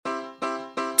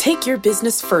Take your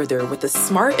business further with the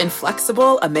smart and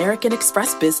flexible American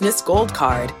Express Business Gold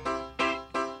Card.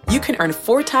 You can earn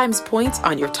 4 times points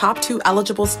on your top 2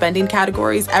 eligible spending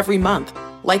categories every month,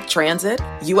 like transit,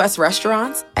 U.S.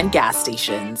 restaurants, and gas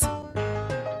stations.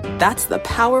 That's the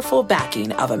powerful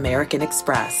backing of American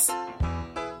Express.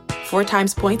 4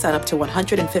 times points on up to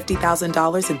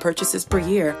 $150,000 in purchases per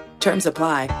year. Terms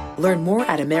apply. Learn more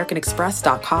at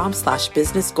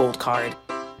americanexpress.com/business gold card.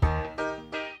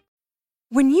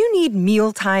 When you need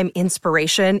mealtime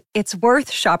inspiration, it's worth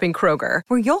shopping Kroger,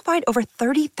 where you'll find over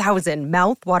 30,000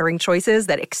 mouth-watering choices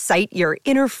that excite your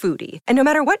inner foodie. And no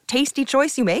matter what tasty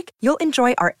choice you make, you'll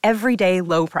enjoy our everyday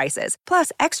low prices,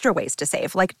 plus extra ways to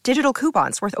save, like digital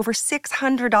coupons worth over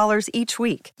 $600 each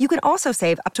week. You can also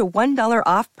save up to $1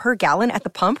 off per gallon at the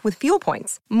pump with fuel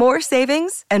points. More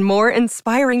savings and more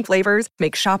inspiring flavors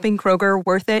make shopping Kroger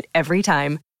worth it every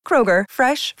time. Kroger,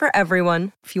 fresh for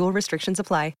everyone. Fuel restrictions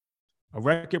apply. A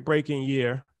record-breaking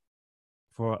year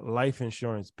for life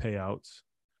insurance payouts.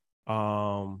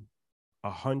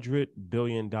 $100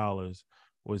 billion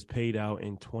was paid out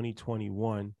in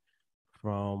 2021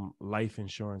 from life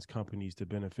insurance companies to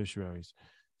beneficiaries.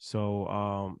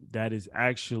 So that is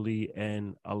actually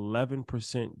an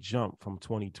 11% jump from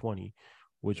 2020,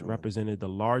 which represented the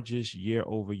largest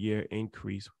year-over-year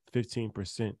increase,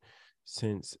 15%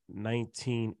 since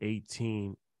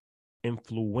 1918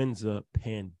 influenza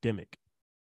pandemic.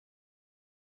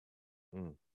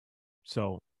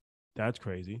 So that's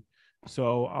crazy.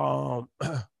 So all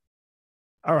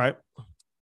right,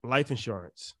 life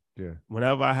insurance. Yeah.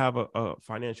 Whenever I have a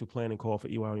financial planning call for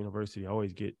EY University, I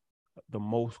always get the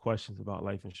most questions about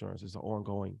life insurance. It's an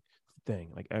ongoing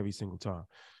thing, like every single time.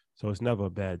 So it's never a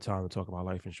bad time to talk about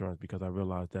life insurance, because I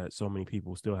realize that so many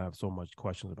people still have so much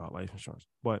questions about life insurance.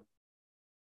 But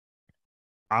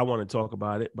I want to talk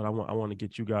about it, but I want to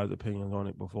get you guys' opinions on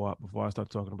it before I start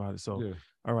talking about it. So,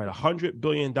 All right, $100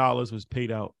 billion was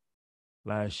paid out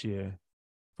last year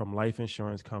from life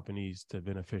insurance companies to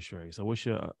beneficiaries. So what's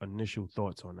your initial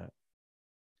thoughts on that?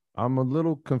 I'm a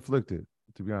little conflicted,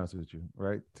 to be honest with you,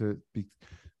 right?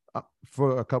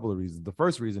 For a couple of reasons. The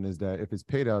first reason is that if it's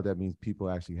paid out, that means people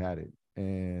actually had it.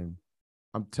 And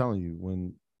I'm telling you,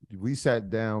 when we sat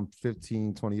down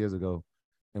 15, 20 years ago,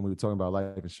 and we were talking about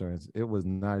life insurance, it was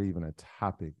not even a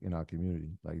topic in our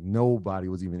community. Like, nobody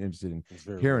was even interested in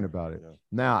hearing about it. Yeah.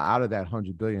 Now, out of that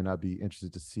 $100 billion, I'd be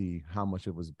interested to see how much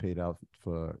it was paid out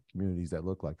for communities that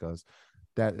look like us.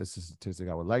 That is a statistic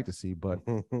I would like to see, but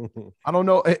I don't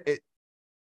know.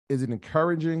 Is it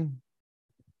encouraging?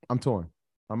 I'm torn.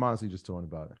 I'm honestly just torn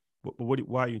about it. But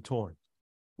why are you torn?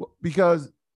 Well, because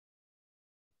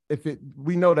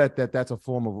we know that's a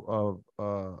form of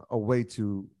a way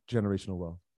to generational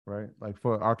wealth, right? Like,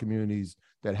 for our communities,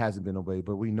 that hasn't been a way,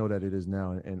 but we know that it is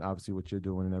now. And obviously what you're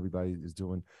doing and everybody is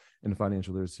doing in the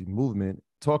financial literacy movement,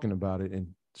 talking about it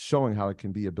and showing how it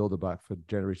can be a builder block for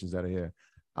generations that are here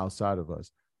outside of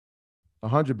us.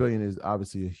 100 billion is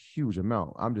obviously a huge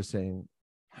amount. I'm just saying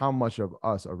how much of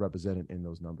us are represented in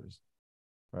those numbers,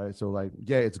 right? So, like,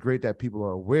 yeah, it's great that people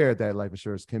are aware that life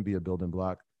insurance can be a building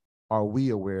block. Are we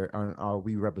aware, and are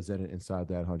we represented inside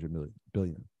that 100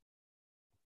 billion?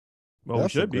 Well,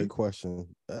 that's we should a great be. question.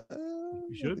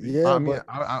 We should be. Yeah, I mean,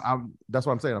 I'm that's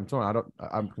what I'm saying. I'm torn.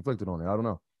 I'm conflicted on it. I don't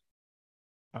know.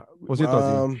 What's your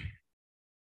thoughts?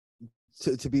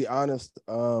 To be honest,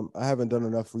 I haven't done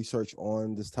enough research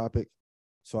on this topic,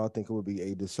 so I think it would be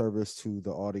a disservice to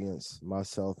the audience,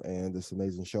 myself, and this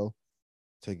amazing show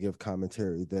to give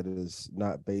commentary that is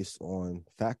not based on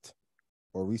fact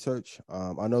or research.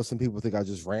 I know some people think I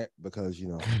just rant because, you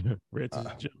know,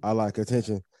 I like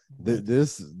attention.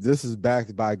 This is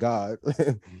backed by God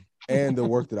and the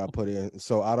work that I put in.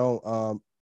 So I don't.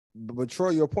 But Troy,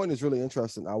 your point is really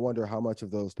interesting. I wonder how much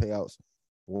of those payouts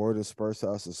were dispersed to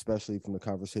us, especially from the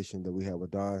conversation that we had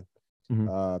with Don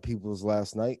Peoples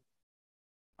last night.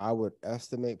 I would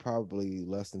estimate probably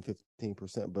less than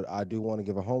 15%, but I do want to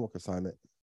give a homework assignment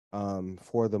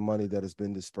for the money that has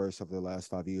been dispersed over the last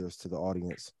 5 years to the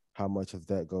audience. How much of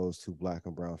that goes to Black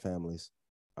and brown families?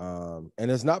 And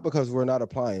it's not because we're not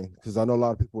applying, because I know a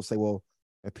lot of people say, well,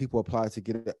 if people apply to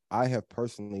get it, I have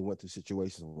personally went through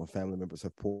situations when family members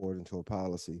have poured into a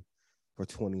policy for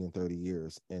 20 and 30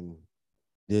 years and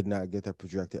did not get their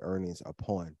projected earnings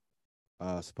upon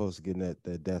supposed to getting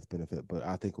that death benefit. But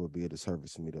I think it would be a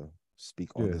disservice for me to speak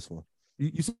on this one.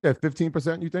 You said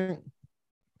 15%, you think?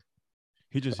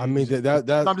 I'm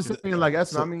just saying, like,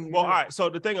 that's. So, I mean, well, all right. So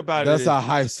the thing about that's a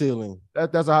high ceiling.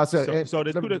 That's a high ceiling. So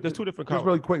there's two different. Just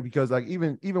really quick, because like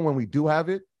even when we do have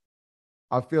it,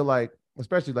 I feel like,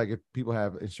 especially like if people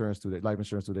have insurance through their life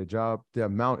insurance through their job, the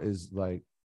amount is like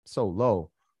so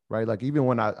low, right? Like even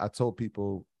when I told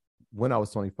people when I was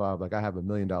 25, like I have $1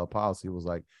 million policy, it was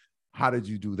like, how did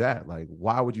you do that? Like,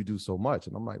 why would you do so much?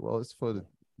 And I'm like, well, it's for the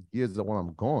years that when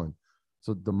I'm gone.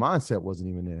 So the mindset wasn't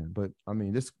even there. But I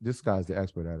mean, this guy's the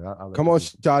expert at it. Come on,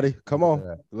 Shotty. Come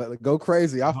on. Let it go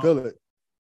crazy. I feel it.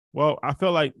 Well, I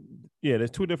feel like, yeah,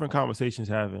 there's two different conversations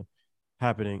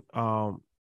happening.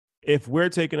 If we're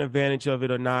taking advantage of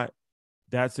it or not,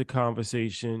 that's a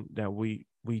conversation that we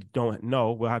don't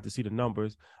know. We'll have to see the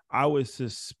numbers. I would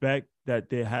suspect that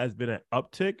there has been an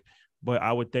uptick, but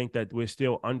I would think that we're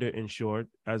still underinsured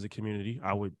as a community.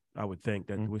 I would think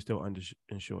that we're still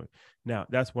underinsured. Now,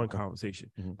 that's one conversation.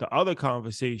 Mm-hmm. The other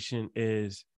conversation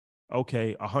is,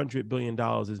 okay, $100 billion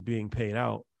is being paid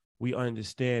out. We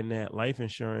understand that life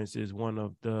insurance is one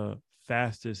of the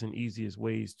fastest and easiest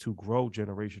ways to grow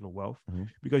generational wealth,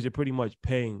 because you're pretty much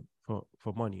paying for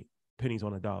money, pennies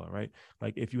on a dollar, right?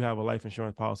 Like if you have a life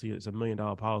insurance policy, it's $1 million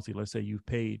policy. Let's say you've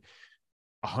paid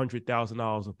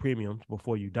 $100,000 of premiums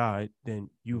before you died, then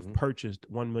you've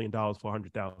purchased $1 million for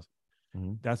 $100,000.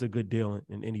 That's a good deal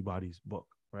in anybody's book,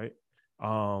 right?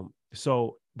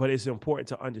 So, but it's important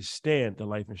to understand the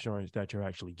life insurance that you're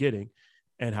actually getting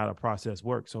and how the process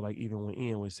works. So like even when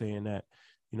Ian was saying that,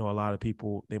 you know, a lot of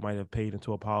people, they might have paid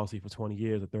into a policy for 20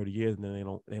 years or 30 years, and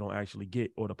then they don't actually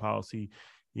get, or the policy,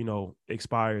 you know,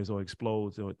 expires or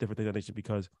explodes or different things like that,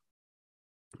 because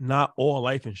not all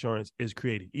life insurance is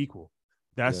created equal.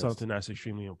 That's something that's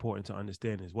extremely important to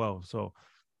understand as well. So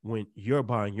when you're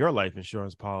buying your life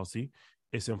insurance policy,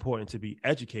 it's important to be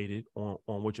educated on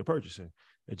what you're purchasing.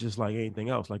 It's just like anything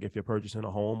else. Like if you're purchasing a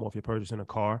home or if you're purchasing a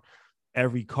car,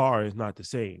 every car is not the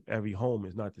same. Every home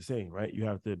is not the same, right? You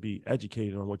have to be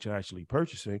educated on what you're actually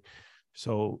purchasing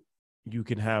so you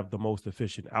can have the most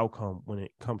efficient outcome when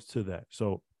it comes to that.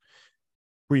 So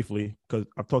briefly, because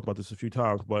I've talked about this a few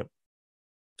times, but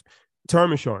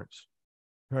term insurance,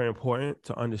 very important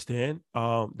to understand.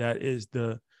 That is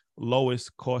the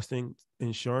lowest costing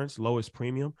insurance, lowest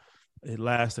premium. It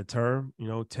lasts a term,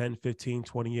 10, 15,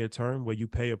 20-year term where you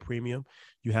pay a premium.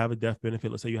 You have a death benefit.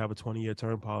 Let's say you have a 20-year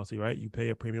term policy, right? You pay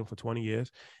a premium for 20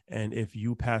 years. And if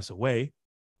you pass away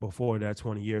before that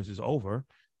 20 years is over,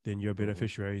 then your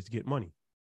beneficiaries get money.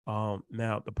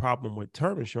 Now, the problem with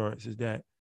term insurance is that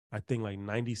I think like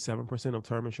 97% of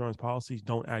term insurance policies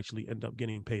don't actually end up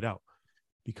getting paid out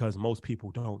because most people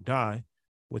don't die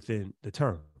within the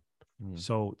term.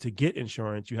 So to get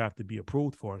insurance, you have to be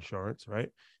approved for insurance, right?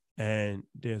 And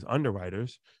there's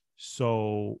underwriters.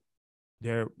 So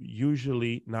they're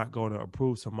usually not going to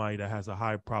approve somebody that has a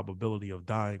high probability of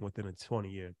dying within a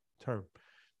 20-year term.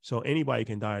 So anybody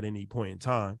can die at any point in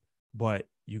time, but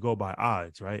you go by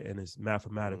odds, right? And it's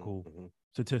mathematical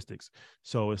statistics.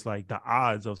 So it's like the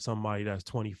odds of somebody that's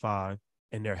 25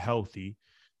 and they're healthy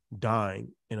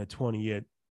dying in a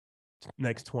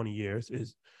next 20 years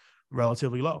is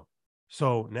relatively low.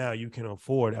 So now you can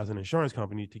afford as an insurance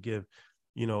company to give,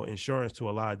 insurance to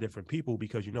a lot of different people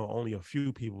because, only a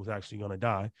few people is actually going to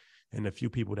die. And the few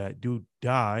people that do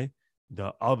die,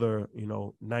 the other,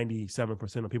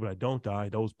 97% of people that don't die,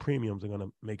 those premiums are going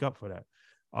to make up for that.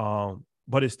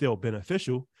 But it's still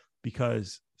beneficial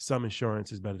because some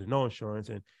insurance is better than no insurance.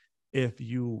 And if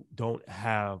you don't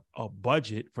have a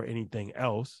budget for anything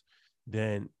else,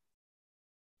 then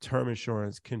term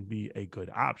insurance can be a good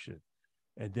option.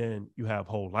 And then you have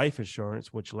whole life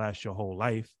insurance, which lasts your whole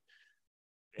life.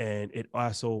 And it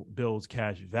also builds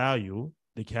cash value.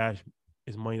 The cash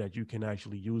is money that you can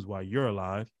actually use while you're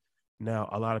alive. Now,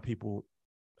 a lot of people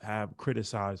have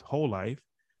criticized whole life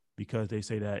because they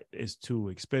say that it's too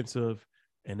expensive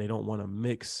and they don't want to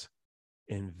mix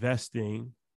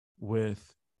investing with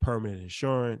permanent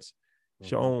insurance.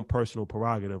 It's your own personal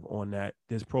prerogative on that.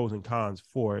 There's pros and cons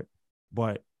for it,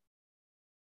 but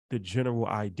the general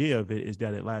idea of it is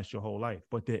that it lasts your whole life.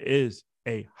 But there is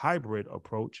a hybrid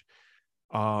approach,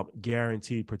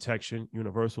 guaranteed protection,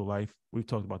 universal life. We've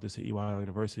talked about this at EY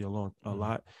University a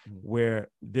lot, where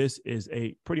this is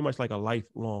a pretty much like a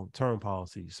lifelong term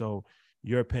policy. So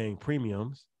you're paying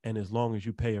premiums, and as long as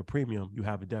you pay a premium, you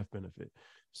have a death benefit.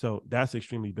 So that's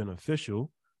extremely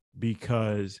beneficial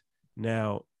because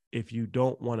now if you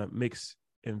don't want to mix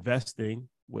investing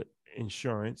with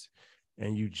insurance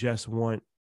and you just want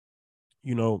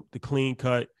the clean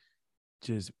cut,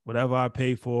 just whatever I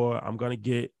pay for, I'm going to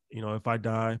get, if I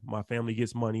die, my family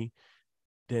gets money,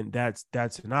 then that's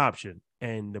an option.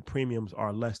 And the premiums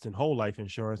are less than whole life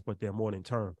insurance, but they're more than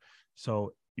term.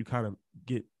 So you kind of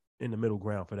get in the middle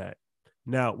ground for that.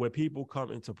 Now, where people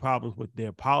come into problems with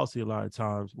their policy a lot of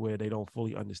times where they don't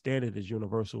fully understand it is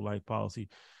universal life policy,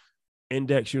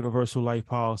 index universal life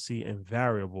policy, and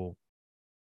variable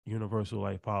universal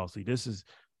life policy. This is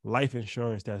life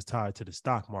insurance that's tied to the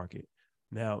stock market.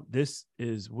 Now, this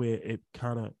is where it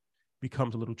kind of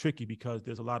becomes a little tricky because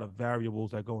there's a lot of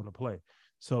variables that go into play.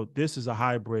 So this is a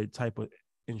hybrid type of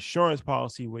insurance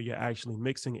policy where you're actually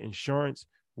mixing insurance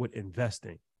with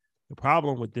investing. The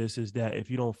problem with this is that if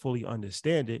you don't fully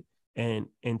understand it, and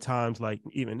in times like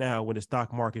even now when the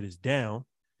stock market is down,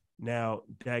 now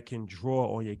that can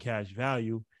draw on your cash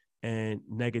value and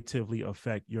negatively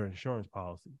affect your insurance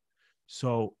policy.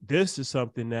 So this is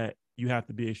something that you have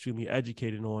to be extremely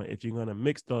educated on. If you're going to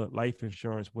mix the life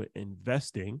insurance with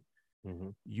investing,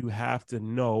 you have to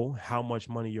know how much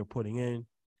money you're putting in.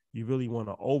 You really want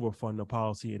to overfund the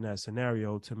policy in that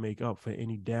scenario to make up for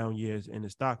any down years in the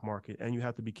stock market. And you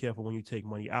have to be careful when you take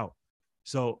money out.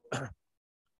 So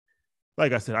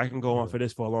like I said, I can go on for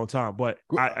this for a long time, but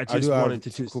I just wanted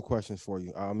to two quick questions for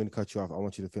you. I'm going to cut you off. I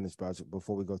want you to finish, but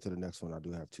before we go to the next one, I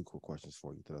do have two quick questions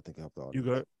for you that I think help the audience.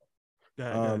 You good? Go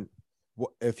ahead.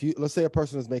 If you, let's say a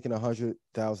person is making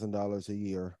 $100,000 a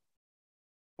year,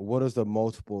 what is the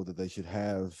multiple that they should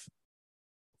have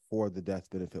for the death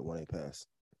benefit when they pass?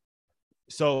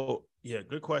 So, yeah,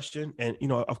 good question. And,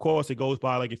 of course, it goes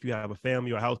by like if you have a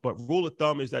family or a house, but rule of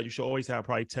thumb is that you should always have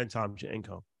probably 10 times your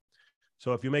income.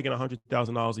 So if you're making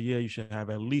 $100,000 a year, you should have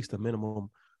at least a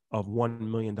minimum of $1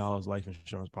 million life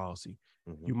insurance policy.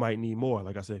 You might need more.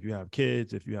 Like I said, if you have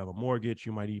kids, if you have a mortgage,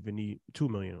 you might even need $2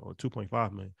 million or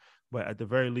 $2.5 million. But at the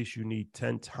very least, you need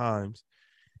 10 times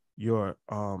your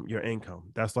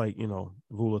income. That's like,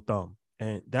 rule of thumb.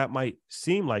 And that might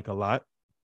seem like a lot,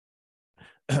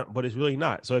 but it's really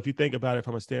not. So if you think about it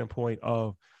from a standpoint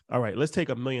of, all right, let's take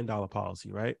 $1 million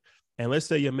policy, right? And let's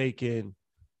say you're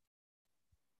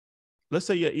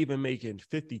even making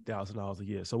 $50,000 a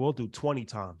year. So we'll do 20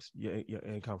 times your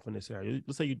income from this area.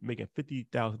 Let's say you're making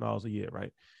 $50,000 a year,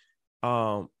 right?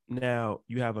 Now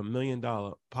you have $1 million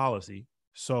policy.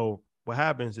 So what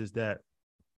happens is that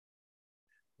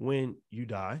when you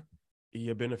die,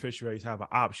 your beneficiaries have an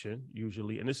option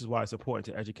usually, and this is why it's important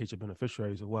to educate your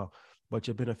beneficiaries as well. But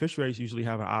your beneficiaries usually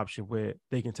have an option where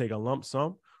they can take a lump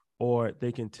sum, or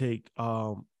they can take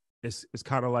it's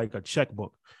kind of like a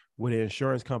checkbook, where the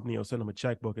insurance company will send them a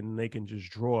checkbook and they can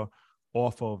just draw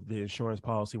off of the insurance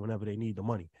policy whenever they need the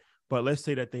money. But let's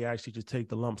say that they actually just take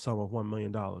the lump sum of $1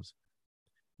 million.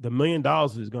 The $1 million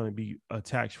is going to be a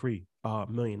tax-free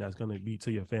million that's going to be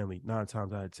to your family 9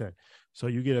 times out of 10. So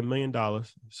you get $1 million.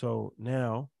 So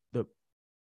now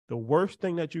the worst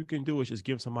thing that you can do is just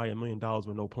give somebody $1 million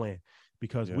with no plan,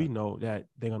 because we know that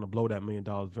they're going to blow that $1 million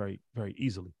very, very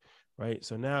easily, right?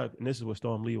 So now, and this is what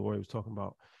Storm Lee was talking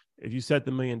about, if you set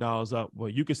the $1 million up, well,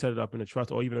 you can set it up in a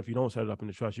trust, or even if you don't set it up in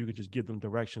the trust, you could just give them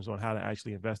directions on how to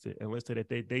actually invest it. And let's say that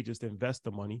they just invest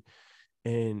the money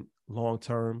in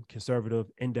long-term conservative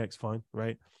index fund,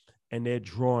 right? And they're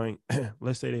drawing,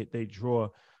 let's say they draw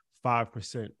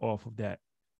 5% off of that.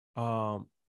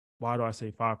 Why do I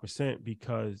say 5%?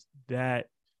 Because the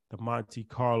Monte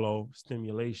Carlo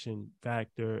stimulation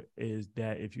factor is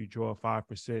that if you draw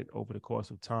 5% over the course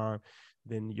of time,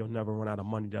 then you'll never run out of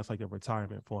money. That's like a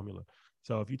retirement formula.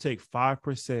 So if you take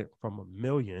 5% from $1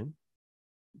 million,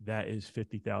 that is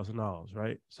 $50,000,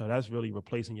 right? So that's really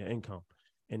replacing your income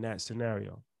in that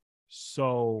scenario.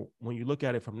 So when you look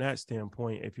at it from that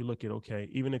standpoint, if you look at, okay,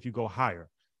 even if you go higher,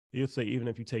 you'll say even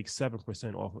if you take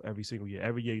 7% off every single year,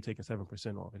 every year you're taking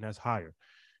 7% off, and that's higher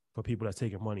for people that's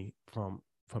taking money from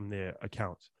their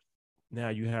accounts. Now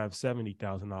you have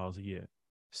 $70,000 a year.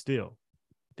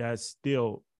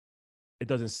 It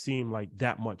doesn't seem like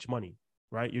that much money,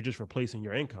 right? You're just replacing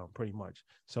your income pretty much.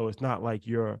 So it's not like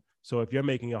so if you're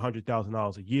making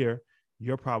 $100,000 a year,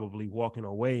 you're probably walking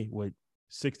away with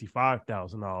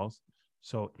 $65,000.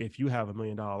 So if you have $1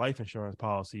 million life insurance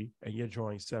policy and you're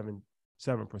drawing 7%,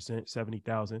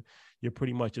 70,000, you're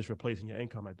pretty much just replacing your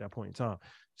income at that point in time.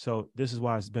 So this is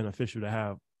why it's beneficial to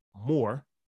have more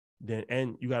than,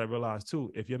 and you got to realize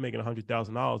too, if you're making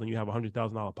 $100,000 and you have a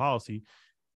 $100,000 policy,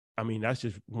 I mean, that's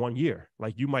just 1 year.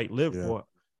 Like you might live for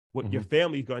what your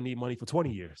family's going to need money for 20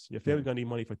 years. Your family's going to need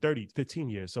money for 30, 15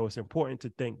 years. So it's important to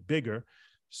think bigger.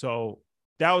 So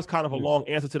that was kind of a long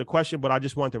answer to the question, but I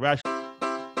just wanted to rationalize.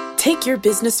 Take your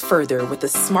business further with the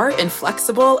smart and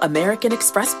flexible American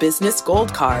Express Business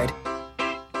Gold Card.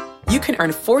 You can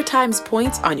earn 4 times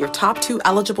points on your top 2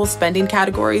 eligible spending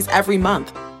categories every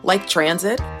month, like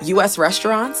transit, U.S.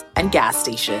 restaurants, and gas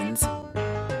stations.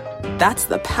 That's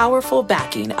the powerful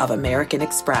backing of American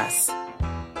Express.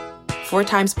 4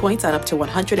 times points on up to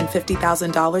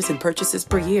 $150,000 in purchases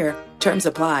per year. Terms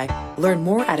apply. Learn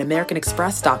more at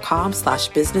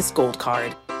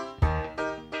americanexpress.com/businessgoldcard.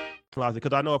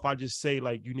 because I know if I just say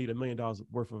like you need $1 million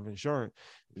worth of insurance,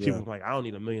 people like, I don't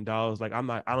need $1 million. Like I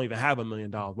don't even have $1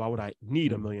 million. Why would I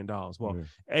need $1 million? Well,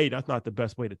 A, that's not the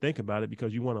best way to think about it,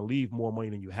 because you want to leave more money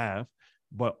than you have,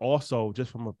 but also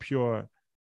just from a pure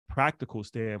practical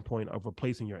standpoint of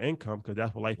replacing your income, because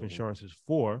that's what life insurance is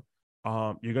for.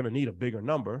 You're going to need a bigger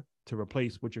number to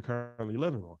replace what you're currently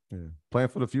living on. Yeah. Plan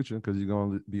for the future, because you're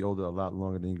going to be older a lot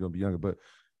longer than you're going to be younger. But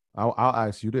I'll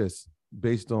ask you this,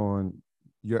 based on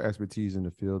your expertise in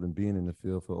the field and being in the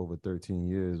field for over 13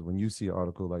 years, when you see an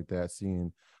article like that,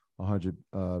 seeing 100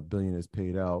 billion is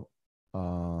paid out,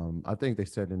 I think they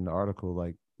said in the article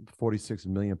like 46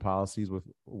 million policies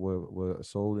were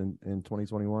sold in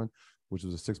 2021, which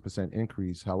was a 6%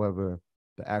 increase. However,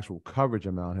 the actual coverage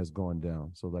amount has gone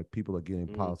down. So like people are getting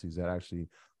policies that actually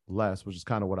less, which is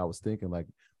kind of what I was thinking. Like,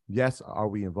 yes, are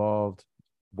we involved?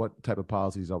 What type of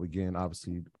policies are we getting?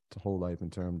 Obviously, the whole life in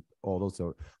term, all those,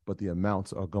 but the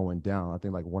amounts are going down. I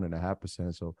think like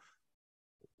 1.5%. So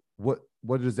what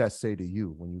does that say to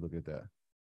you when you look at that?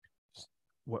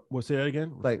 What say that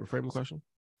again? Like, reframe the question.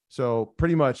 So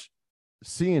pretty much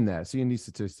seeing these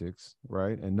statistics,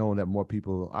 right, and knowing that more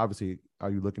people, obviously, are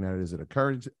you looking at it as an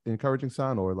encouraging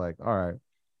sign, or like, all right,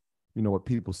 you know what,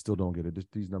 people still don't get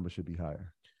it, these numbers should be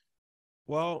higher?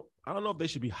 Well, I don't know if they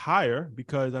should be higher,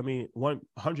 because I mean,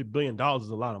 $100 billion is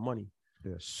a lot of money.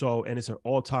 Yeah. So, and it's an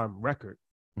all-time record.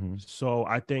 Mm-hmm. So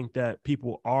I think that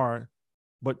people are,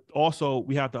 but also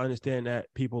we have to understand that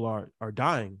people are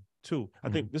dying too. I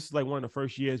think this is like one of the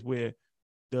first years where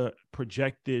the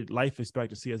projected life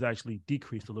expectancy has actually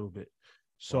decreased a little bit.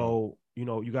 So, you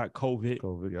know, you got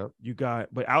COVID, yep.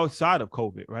 But outside of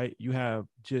COVID, right, you have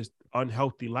just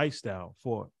unhealthy lifestyle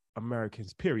for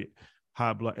Americans, period.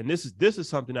 High blood. And this is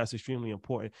something that's extremely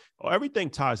important. Everything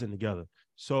ties in together.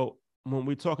 So when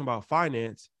we're talking about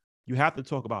finance, you have to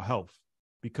talk about health,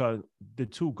 because the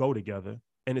two go together,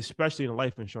 and especially in a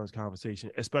life insurance conversation,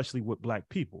 especially with Black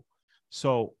people.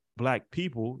 So Black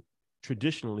people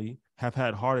traditionally have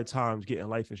had harder times getting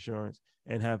life insurance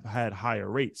and have had higher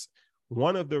rates.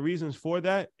 One of the reasons for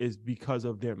that is because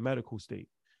of their medical state.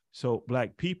 So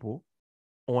Black people,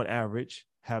 on average,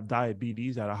 have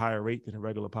diabetes at a higher rate than the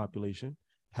regular population,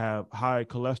 have high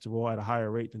cholesterol at a higher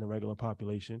rate than the regular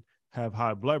population, have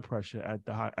high blood pressure at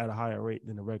a higher rate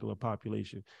than the regular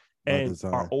population, and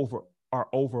are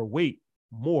overweight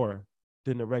more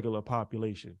than the regular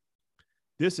population.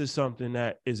 This is something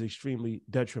that is extremely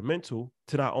detrimental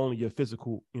to not only your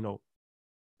physical,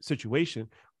 situation,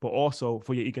 but also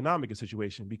for your economic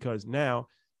situation, because now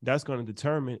that's going to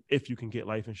determine if you can get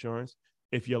life insurance,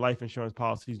 if your life insurance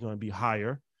policy is going to be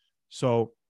higher.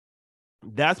 So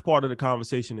that's part of the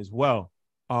conversation as well.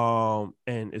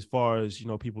 And as far as,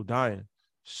 people dying.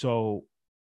 So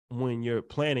when you're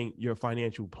planning your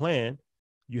financial plan,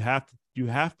 you have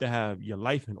to have your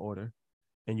life in order,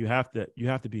 and you have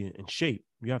to be in shape.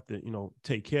 You have to,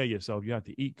 take care of yourself. You have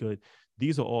to eat good.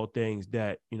 These are all things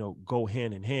that, go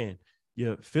hand in hand.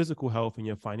 Your physical health and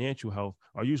your financial health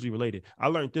are usually related. I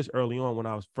learned this early on when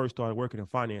I was first started working in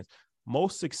finance.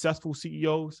 Most successful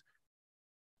CEOs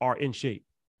are in shape.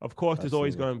 Of course, there's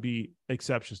always going to be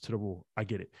exceptions to the rule. I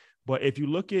get it. But if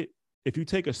you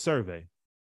take a survey,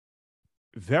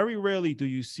 very rarely do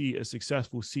you see a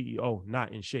successful CEO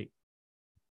not in shape.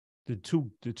 The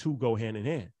two go hand in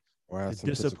hand. Wow, the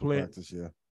discipline. Practice, yeah.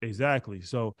 Exactly.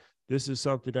 So this is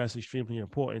something that's extremely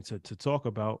important to talk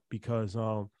about, because,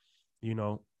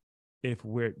 if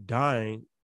we're dying,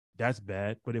 that's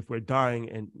bad. But if we're dying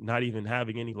and not even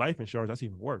having any life insurance, that's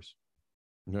even worse.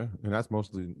 Yeah. And that's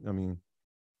mostly,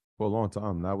 for a long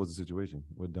time, that was the situation.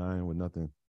 We're dying with nothing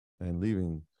and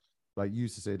leaving. Like you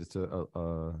used to say this to,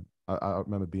 I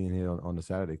remember being here on the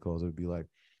Saturday calls. It would be like,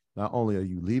 not only are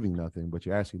you leaving nothing, but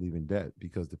you're actually leaving debt,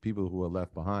 because the people who are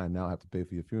left behind now have to pay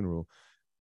for your funeral,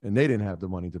 and they didn't have the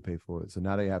money to pay for it. So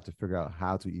now they have to figure out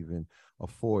how to even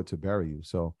afford to bury you.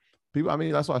 So people,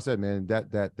 that's why I said, man,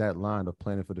 that line of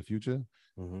planning for the future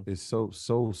is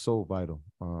so vital,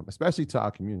 especially to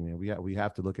our community. And we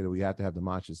have to look at it. We have to have the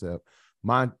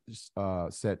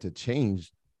mindset to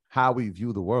change how we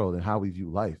view the world and how we view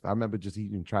life. I remember just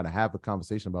even trying to have a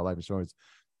conversation about life insurance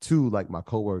to like my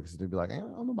coworkers, and they'd be like,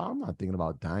 I'm not thinking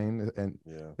about dying. And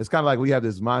it's kind of like we have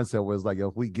this mindset where it's like,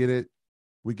 if we get it,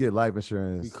 we get life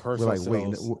insurance. We're like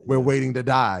waiting to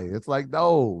die. It's like,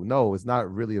 no, it's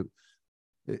not really.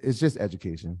 It's just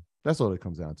education. That's all it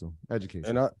comes down to,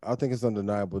 education. And I think it's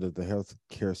undeniable that the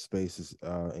healthcare space is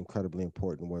incredibly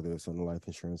important, whether it's on the life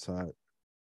insurance side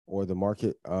or the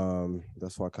market.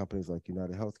 That's why companies like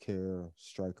United Healthcare,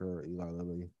 Stryker, Eli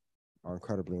Lilly are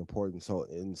incredibly important. So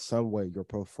in some way, your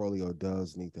portfolio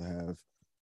does need to have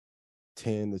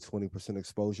 10 to 20%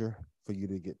 exposure for you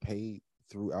to get paid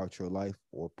throughout your life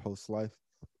or post-life.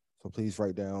 So please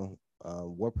write down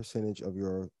what percentage of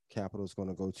your capital is going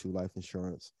to go to life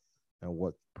insurance and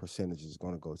what percentage is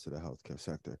going to go to the healthcare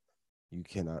sector. You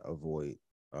cannot avoid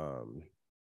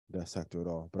that sector at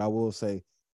all. But I will say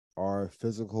our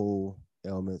physical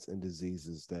ailments and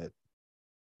diseases that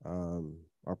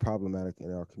are problematic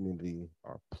in our community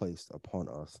are placed upon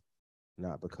us,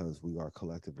 not because we are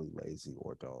collectively lazy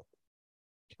or don't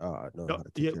know how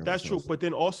to take care of that's true. ourselves. But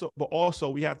then also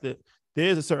we have to.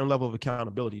 There's a certain level of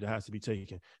accountability that has to be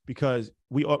taken, because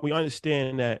we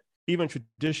understand that even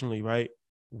traditionally, right,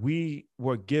 we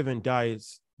were given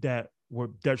diets that were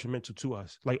detrimental to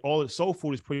us. Like all soul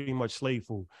food is pretty much slave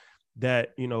food. That,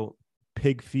 you know,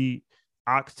 pig feet,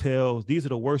 oxtails, these are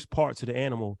the worst parts of the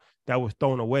animal that was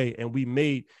thrown away. And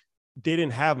they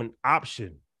didn't have an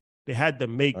option. They had to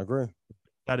make I agree.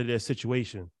 out of their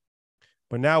situation.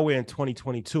 But now we're in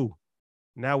 2022.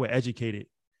 Now we're educated.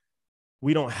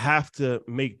 We don't have to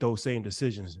make those same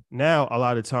decisions. Now, a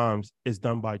lot of times it's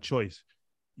done by choice.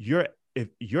 If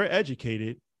you're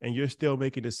educated and you're still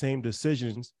making the same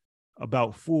decisions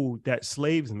about food that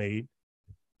slaves made,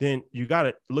 then you got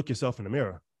to look yourself in the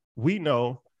mirror. We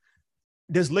know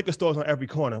there's liquor stores on every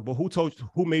corner, but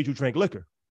who made you drink liquor?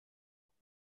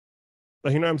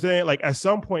 Like, you know what I'm saying? Like at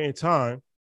some point in time,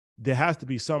 there has to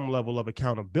be some level of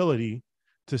accountability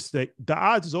to say the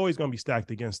odds is always going to be stacked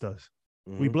against us.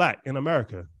 Mm-hmm. We Black in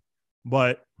America,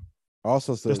 but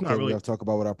also so we have to talk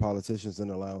about what our politicians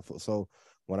and allowing for. So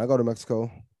when I go to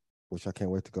Mexico, which I can't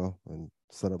wait to go and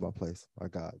set up my place, my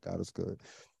God is good.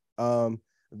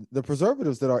 The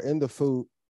preservatives that are in the food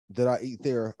that I eat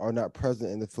there are not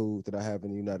present in the food that I have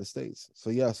in the United States. So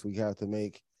yes, we have to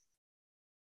make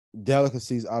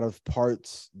delicacies out of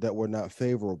parts that were not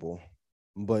favorable.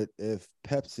 But if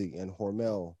Pepsi and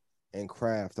Hormel and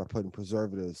Kraft are putting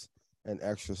preservatives and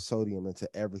extra sodium into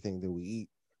everything that we eat,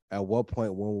 at what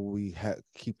point will we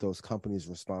keep those companies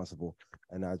responsible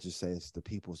and not just say it's the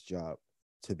people's job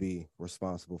to be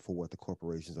responsible for what the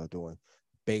corporations are doing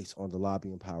based on the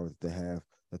lobbying power that they have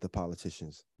that the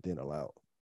politicians didn't allow?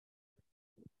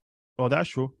 Well, that's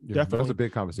true. Yeah, definitely. That's a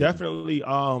big conversation. Definitely.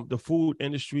 The food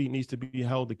industry needs to be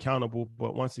held accountable.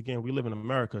 But once again, we live in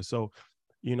America. So,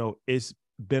 you know, it's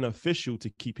beneficial to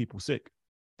keep people sick.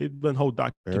 They've been whole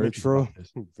documentaries. Very true.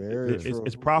 Very true.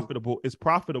 It's profitable. It's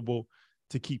profitable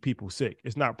to keep people sick.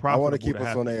 It's not profitable. I want to keep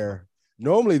us on air.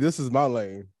 Normally, this is my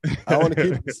lane. I want to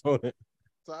keep us on it.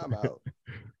 Time out.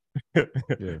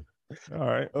 Yeah. All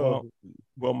right. Well,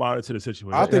 we'll monitor the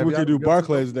situation. I think we can do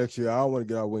Barclays next year. I don't want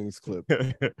to get our wings clipped.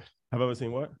 Have I ever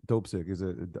seen what? Dope Sick is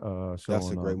a show. That's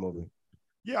a great movie.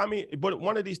 Yeah, I mean, but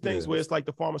one of these things where it's like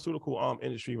the pharmaceutical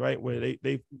industry, right, where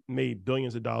they've made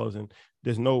billions of dollars and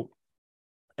there's no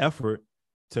effort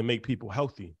to make people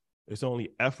healthy. It's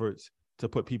only efforts to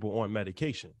put people on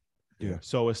medication. Yeah.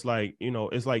 So it's like, you know,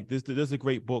 it's like there's a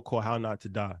great book called How Not to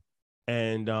Die.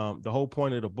 And the whole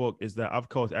point of the book is that, of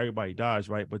course, everybody dies,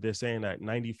 right? But they're saying that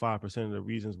 95% of the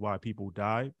reasons why people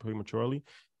die prematurely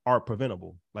are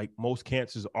preventable. Like most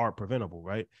cancers are preventable,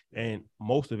 right? And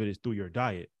most of it is through your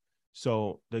diet.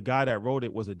 So the guy that wrote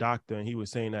it was a doctor, and he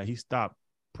was saying that he stopped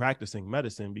practicing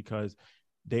medicine because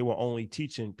they were only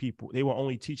teaching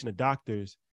the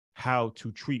doctors how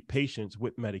to treat patients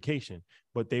with medication,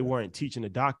 but they weren't teaching the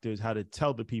doctors how to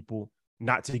tell the people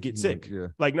not to get sick. Yeah.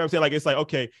 Like, you know what I'm saying? Like, it's like,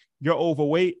 okay, you're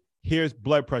overweight. Here's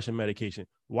blood pressure medication.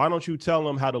 Why don't you tell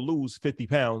them how to lose 50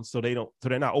 pounds so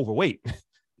they're not overweight?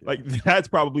 Like, that's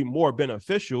probably more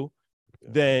beneficial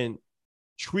than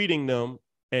treating them.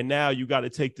 And now you got to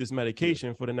take this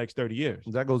medication for the next 30 years.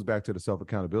 That goes back to the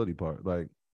self-accountability part. Like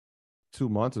 2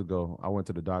 months ago, I went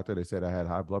to the doctor. They said I had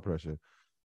high blood pressure.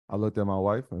 I looked at my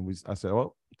wife and I said,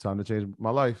 well, time to change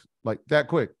my life like that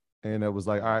quick. And it was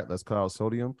like, all right, let's cut out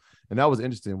sodium. And that was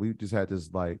interesting. We just had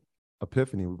this like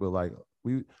epiphany. We were like,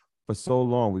 for so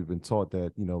long, we've been taught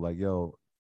that, you know, like, yo,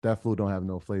 that food don't have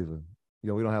no flavor.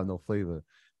 Yo, we don't have no flavor.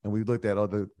 And we looked at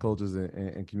other cultures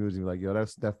and communities and like, yo,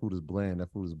 that food is bland.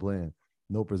 That food is bland.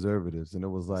 No preservatives. And it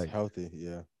was like, it's healthy.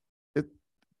 Yeah.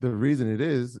 The reason it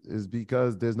is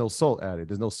because there's no salt added.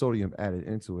 There's no sodium added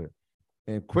into it.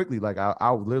 And quickly, like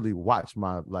I literally watch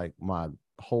my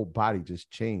whole body just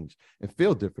change and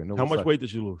feel different. How much weight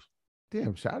did you lose?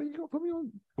 Damn, Shotty, you gonna put me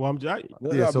on? Well, I'm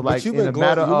just so like you've in been a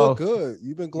matter you of look good.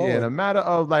 You've been glowing. Yeah, in a matter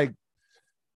of like,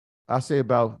 I say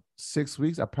about 6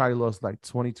 weeks, I probably lost like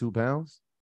 22 pounds.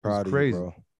 Proud of crazy, you,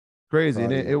 bro. Crazy.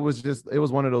 And it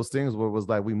was one of those things where it was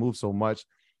like we move so much,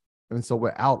 and so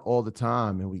we're out all the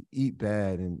time and we eat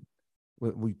bad, and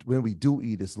when we do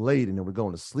eat, it's late and then we're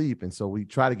going to sleep. And so we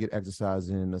try to get exercise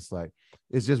in, and it's like,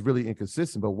 it's just really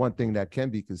inconsistent. But one thing that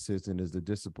can be consistent is the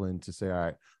discipline to say, all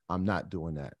right, I'm not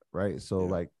doing that. Right. So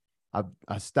like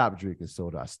I stopped drinking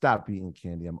soda. I stopped eating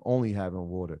candy. I'm only having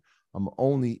water. I'm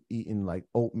only eating like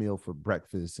oatmeal for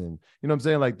breakfast. And you know what I'm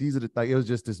saying? Like these are like, it was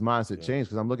just this mindset change.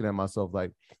 Cause I'm looking at myself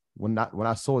like when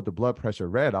I saw the blood pressure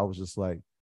red, I was just like,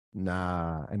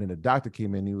 nah. And then the doctor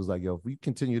came in, he was like, yo, if we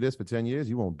continue this for 10 years,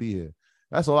 you won't be here.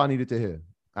 That's all I needed to hear.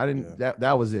 I didn't,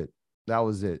 that was it. That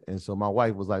was it. And so my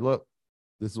wife was like, look,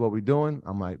 this is what we're doing.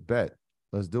 I'm like, bet,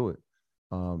 let's do it.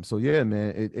 So yeah,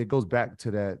 man, it goes back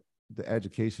to that, the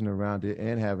education around it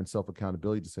and having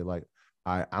self-accountability to say like,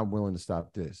 I'm willing to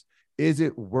stop this. Is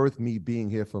it worth me being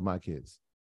here for my kids?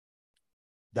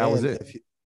 That was it.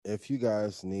 If you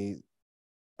guys need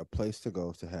a place to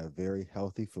go to have very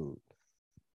healthy food,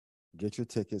 get your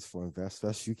tickets for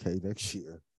InvestFest UK next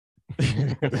year.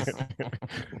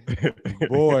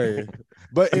 Boy,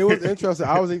 but it was interesting.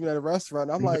 I was even at a restaurant.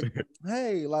 I'm like,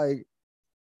 hey, like,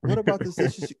 what about this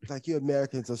issue? Like, you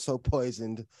Americans are so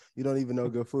poisoned, you don't even know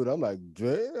good food. I'm like,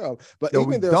 damn. But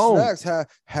even their snacks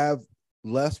have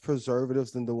less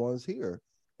preservatives than the ones here.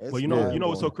 It's well, you know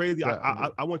what's so crazy?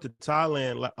 I went to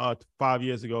Thailand 5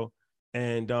 years ago,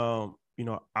 and you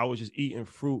know, I was just eating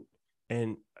fruit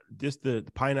and just the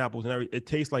pineapples and everything. It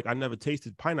tastes like I never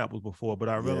tasted pineapples before, but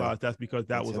I realized that's because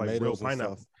that was like real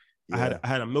pineapple. Yeah. I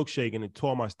had a milkshake and it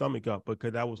tore my stomach up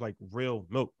because that was like real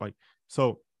milk. Like,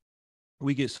 so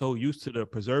we get so used to the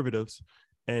preservatives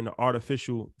and the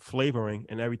artificial flavoring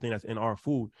and everything that's in our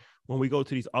food. When we go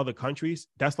to these other countries,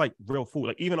 that's like real food.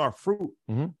 Like even our fruit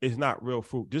is not real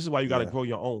fruit. This is why you got to grow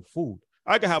your own food.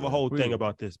 I could have a whole thing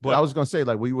about this, but I was gonna say,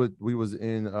 like, we was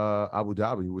in Abu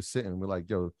Dhabi. We were sitting, we're like,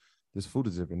 yo, this food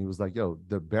is different. He was like, yo,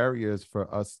 the barriers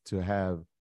for us to have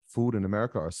food in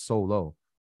America are so low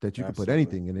that you can put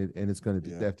anything in it and it's going to,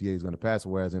 the FDA is going to pass.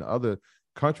 Whereas in other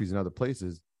countries and other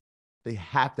places, they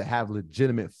have to have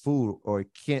legitimate food or it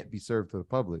can't be served to the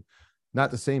public. Not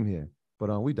the same here,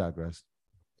 but we digress.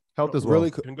 Health as well.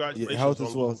 Really, congratulations. Health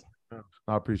as well.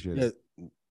 I appreciate it.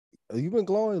 You've been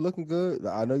glowing, looking good.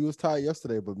 I know you was tired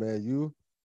yesterday, but man, you've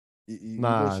been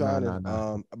shining.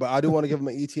 Nah. But I do want to give them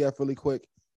an ETF really quick.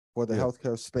 For the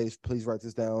healthcare space, please write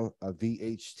this down.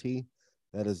 VHT,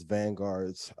 that is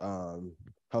Vanguard's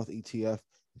health ETF.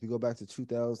 If you go back to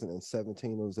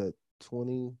 2017, it was at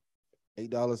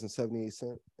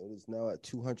 $28.78. It is now at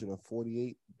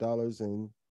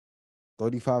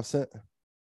 $248.35.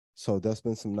 So that's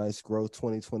been some nice growth.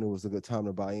 2020 was a good time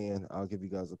to buy in. I'll give you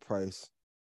guys a price.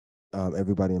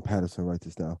 Everybody in Patterson, write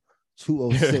this down.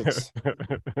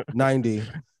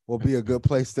 206.90 will be a good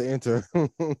place to enter.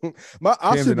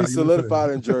 I should be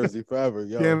solidified in Jersey forever,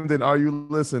 yo. Camden, are you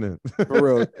listening? For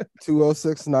real.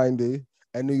 206.90.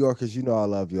 And New Yorkers, you know I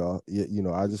love y'all. You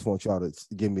know, I just want y'all to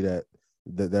give me that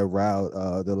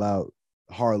loud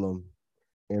Harlem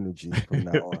energy from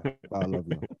now on. I love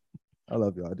y'all. I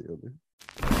love y'all dearly.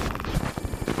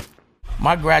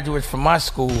 My graduates from my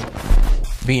school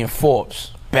being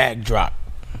Forbes, bag drop.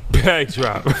 Bag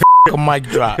drop. A mic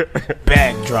drop.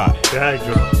 Bag drop. Bag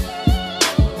drop.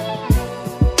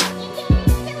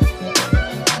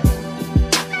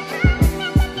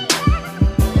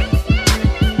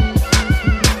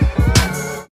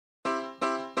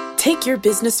 Take your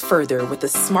business further with the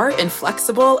smart and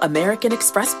flexible American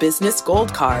Express Business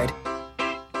Gold Card.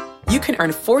 You can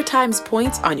earn 4 times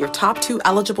points on your top 2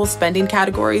 eligible spending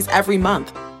categories every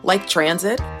month, like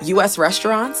transit, U.S.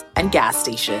 restaurants, and gas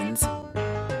stations.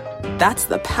 That's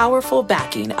the powerful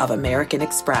backing of American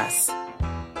Express.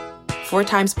 4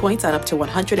 times points on up to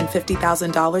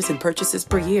 $150,000 in purchases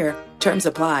per year. Terms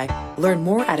apply. Learn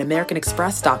more at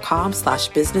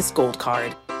americanexpress.com/business gold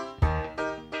card.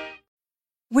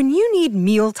 When you need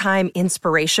mealtime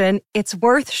inspiration, it's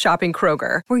worth shopping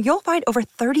Kroger, where you'll find over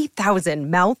 30,000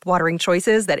 mouth-watering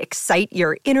choices that excite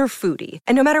your inner foodie.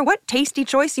 And no matter what tasty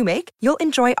choice you make, you'll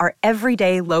enjoy our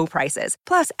everyday low prices,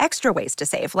 plus extra ways to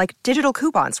save, like digital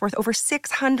coupons worth over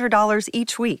 $600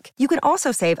 each week. You can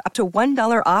also save up to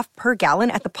 $1 off per gallon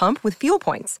at the pump with fuel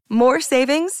points. More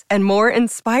savings and more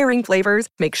inspiring flavors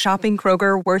make shopping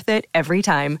Kroger worth it every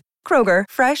time. Kroger,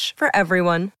 fresh for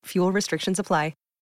everyone. Fuel restrictions apply.